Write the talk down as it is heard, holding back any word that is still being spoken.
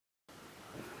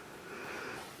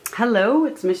Hello,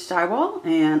 it's Miss Shywall,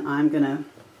 and I'm going to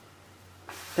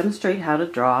demonstrate how to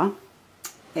draw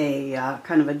a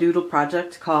kind of a doodle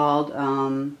project called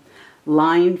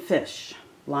line fish.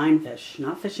 Line fish,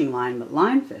 not fishing line, but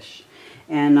line fish.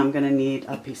 And I'm going to need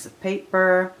a piece of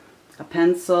paper, a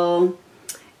pencil,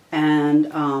 and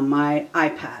my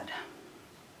iPad.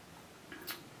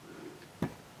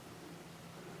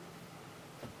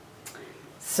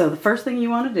 So the first thing you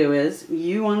want to do is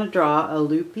you want to draw a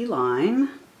loopy line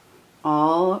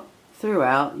all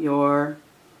throughout your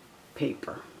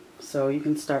paper. So you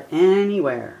can start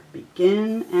anywhere,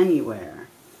 begin anywhere.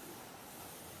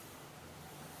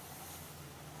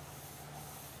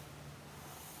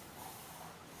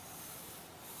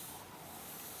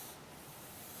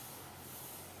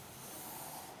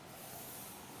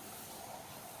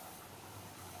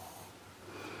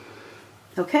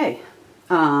 Okay,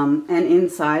 and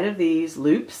inside of these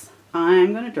loops,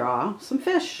 I'm going to draw some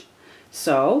fish.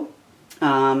 So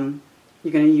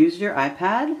you're going to use your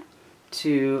iPad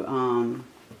to,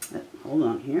 hold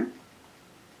on here,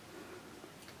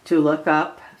 to look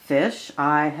up fish.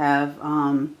 I have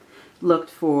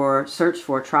searched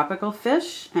for tropical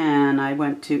fish, and I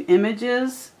went to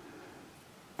images,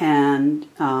 and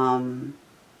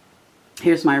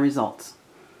here's my results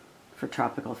for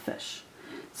tropical fish.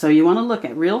 So you want to look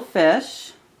at real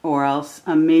fish or else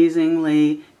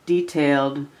amazingly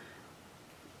detailed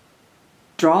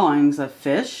drawings of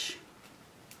fish.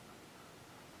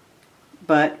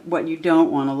 But what you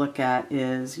don't want to look at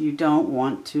is you don't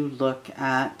want to look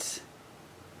at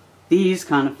these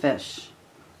kind of fish.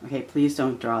 Okay, please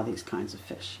don't draw these kinds of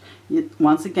fish.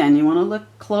 Once again, you want to look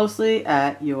closely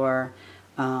at your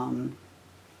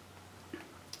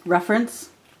reference.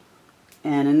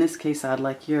 And in this case, I'd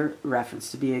like your reference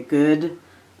to be a good,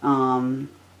 a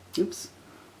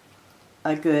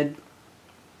good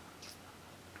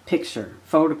picture,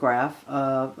 photograph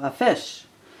of a fish.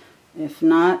 If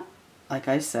not, like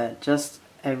I said, just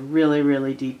a really,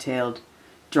 really detailed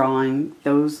drawing.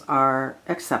 Those are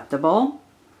acceptable.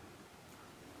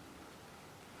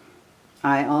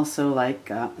 I also like,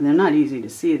 they're not easy to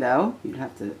see though. You'd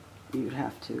have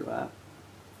to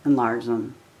enlarge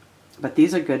them. But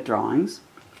these are good drawings.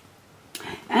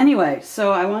 Anyway,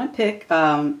 so I want to pick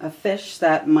a fish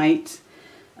that might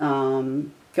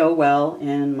go well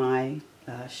in my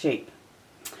shape.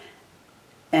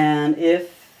 And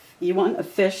if you want a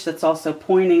fish that's also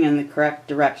pointing in the correct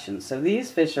direction. So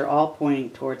these fish are all pointing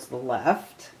towards the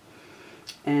left.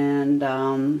 And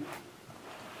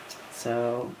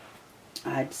so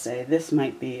I'd say this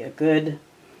might be a good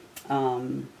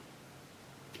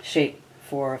shape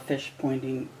for a fish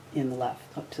pointing in the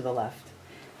left, up to the left.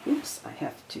 Oops, I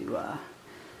have to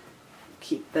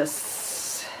keep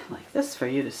this like this for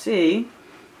you to see.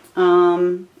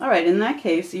 Alright, in that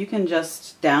case, you can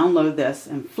just download this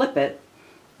and flip it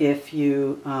if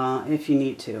you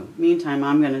need to. Meantime,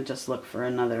 I'm going to just look for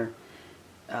another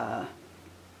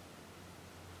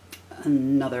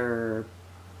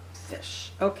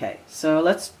fish. Okay, so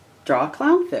let's draw a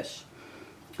clownfish.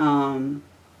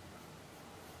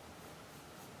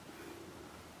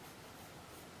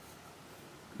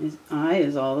 His eye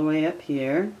is all the way up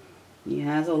here. He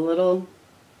has a little,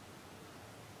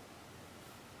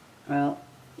 well,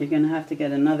 you're going to have to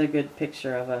get another good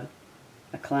picture of a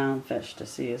clownfish to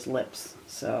see his lips.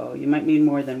 So you might need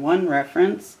more than one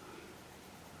reference,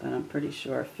 but I'm pretty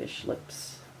sure fish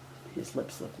lips, his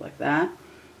lips look like that.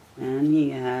 And he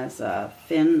has a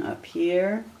fin up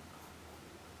here.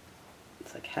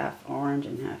 It's like half orange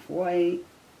and half white.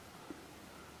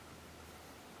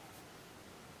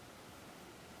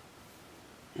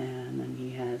 And then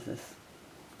he has this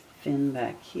fin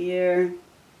back here,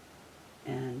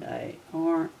 and a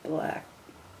black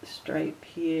stripe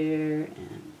here,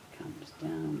 and comes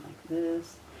down like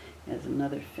this. He has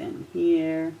another fin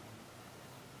here.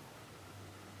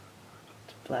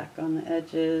 It's black on the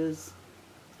edges,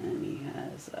 and he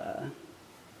has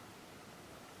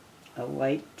a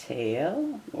white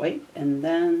tail, and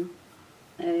then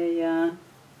a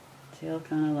tail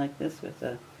kind of like this with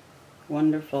a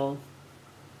wonderful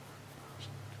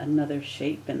another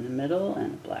shape in the middle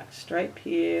and a black stripe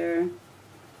here.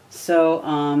 So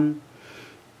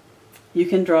you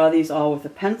can draw these all with a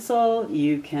pencil.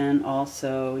 You can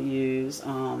also use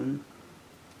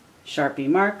Sharpie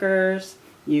markers.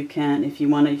 You can, if you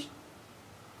want to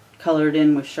color it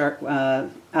in with sharp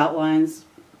outlines,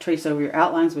 trace over your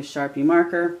outlines with Sharpie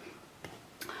marker.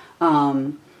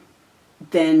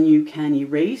 Then you can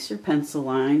erase your pencil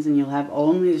lines and you'll have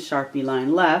only the Sharpie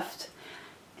line left.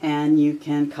 And you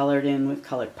can color it in with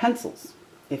colored pencils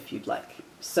if you'd like.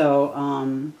 So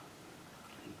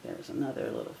there's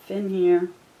another little fin here.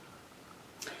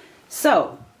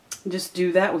 So just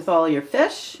do that with all your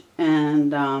fish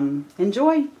and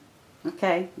enjoy.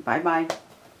 Okay, bye-bye.